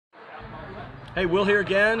Hey, Will here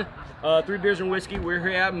again. 3 Beers and Whiskey. We're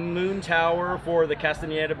here at Moon Tower for the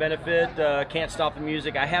Castaneda Benefit. Can't Stop the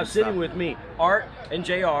Music. I have sitting with me Art and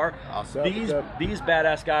JR. These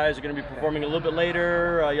badass guys are going to be performing a little bit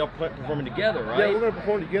later. Y'all performing together, right? Yeah, we're going to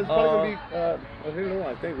perform together. It's probably going to be,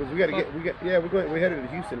 I think. We're headed to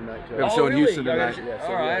Houston tonight. So. We have a show in Houston tonight.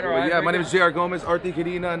 All right. Yeah, my name is JR Gomez, Art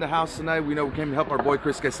Tigerina in the house tonight. We came to help our boy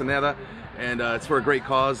Chris Castaneda, and it's for a great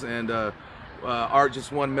cause. And Art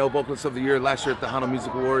just won Male Vocalist of the Year last year at the Hano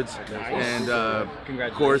Music Awards. And of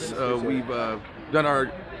course, we've done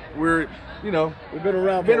our, we've been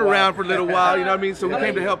around for a little while, you know what I mean? So we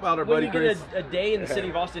came to help out our buddy Chris. You get a day in the city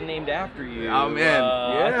of Austin named after you. Oh man,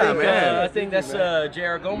 I think that's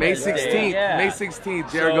JR Gomez May 16th, Day. Yeah. May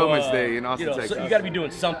 16th, JR Gomez Day in Austin, Texas. So you got to be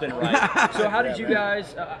doing something right. So how did you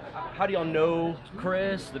guys, how do y'all know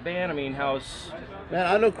Chris, the band? I mean, how's... Man,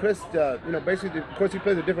 I know Chris, basically, of course, he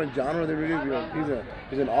plays a different genre than we do.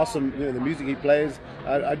 He's an awesome, the music he plays.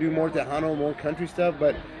 I do more Tejano, more country stuff,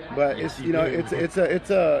 but it's a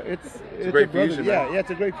great brother. fusion. Yeah, it's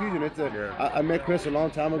a great fusion. I met Chris a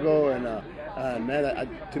long time ago, and man,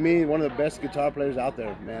 to me, one of the best guitar players out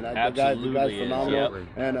there, man. The guy's phenomenal. Yep.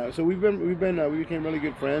 And so we became really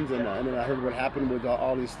good friends, and then I heard what happened with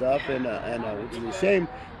all this stuff, and which is a shame.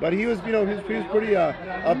 But he was, he was pretty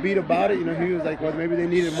upbeat about it. He was like, well, maybe they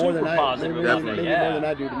needed more than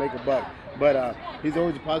I do to make a buck. But he's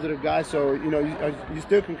always a positive guy, so you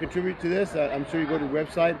still can contribute to this. I'm sure you go to the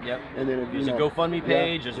website. Yep. And then there's a GoFundMe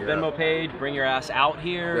page, there's a Venmo page. Bring your ass out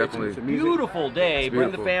here. Definitely. It's a beautiful day. Bring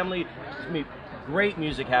the family. It's gonna be great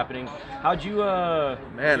music happening. How'd you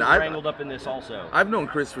wrangled up in this also? I've known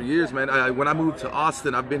Chris for years, man. When I moved to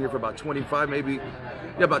Austin, I've been here for about 25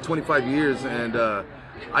 years, and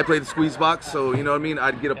I played the squeeze box, so you know what I mean.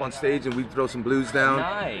 I'd get up on stage and we'd throw some blues down,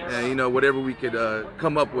 and whatever we could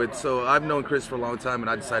come up with. So I've known Chris for a long time, and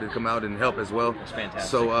I decided to come out and help as well. That's fantastic.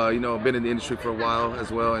 So I've been in the industry for a while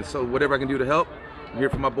as well, and so whatever I can do to help, I'm here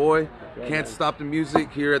for my boy. Can't Stop the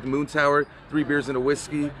Music here at the Moon Tower. 3 Beers and a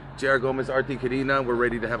Whiskey. JR Gomez, Art Tigerina. We're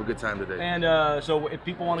ready to have a good time today. And so if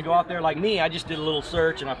people want to go out there like me, I just did a little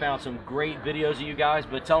search and I found some great videos of you guys,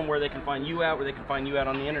 but tell them where they can find you at, where they can find you at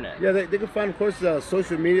on the internet. Yeah, they can find, of course,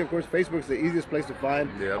 social media. Of course, Facebook's the easiest place to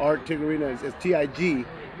find. Yep. Art Tigerina is T-I-G.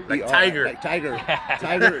 Like Tiger. Like Tiger.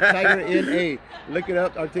 Tiger N-A. Look it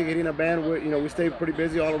up, Art Tigerina Band. We stay pretty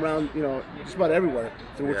busy all around, just about everywhere.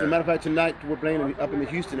 So as a matter of fact, tonight we're playing up in the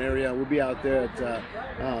Houston area. We'll be out there at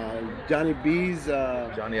Johnny B's.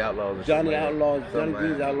 Johnny Outlaw's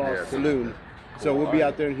Saloon. So we'll be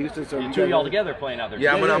out there in Houston. So two of y'all together playing out there.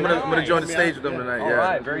 Yeah, I'm gonna join the stage with them tonight. All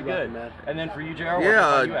right, very good. And then for you, JR, where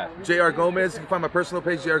yeah, you at? JR Gomez. You can find my personal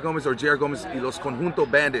page, JR Gomez, or JR Gomez y Los Conjunto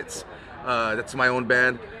Bandits. That's my own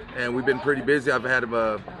band, and we've been pretty busy. I've had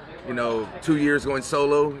 2 years going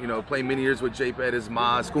solo, playing many years with Jay Perez,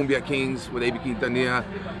 Mas, Cumbia Kings, with A.B. Quintanilla.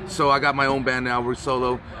 So I got my own band now, we're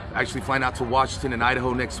solo. Actually flying out to Washington and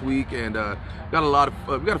Idaho next week, and we got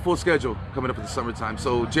a full schedule coming up in the summertime.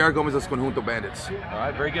 So JR Gomez, Los Conjunto Bandits. All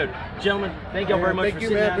right, very good. Gentlemen, thank y'all very much for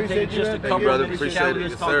sitting down and taking just a couple of minutes to chat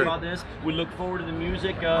with us, talking about this. We look forward to the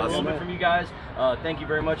music a little bit from you guys. Thank you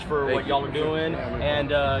very much for what y'all are doing,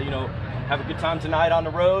 and have a good time tonight on the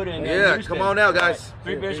road. And come on out, guys.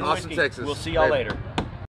 3 Beers and Austin, Whiskey. Texas. We'll see y'all later.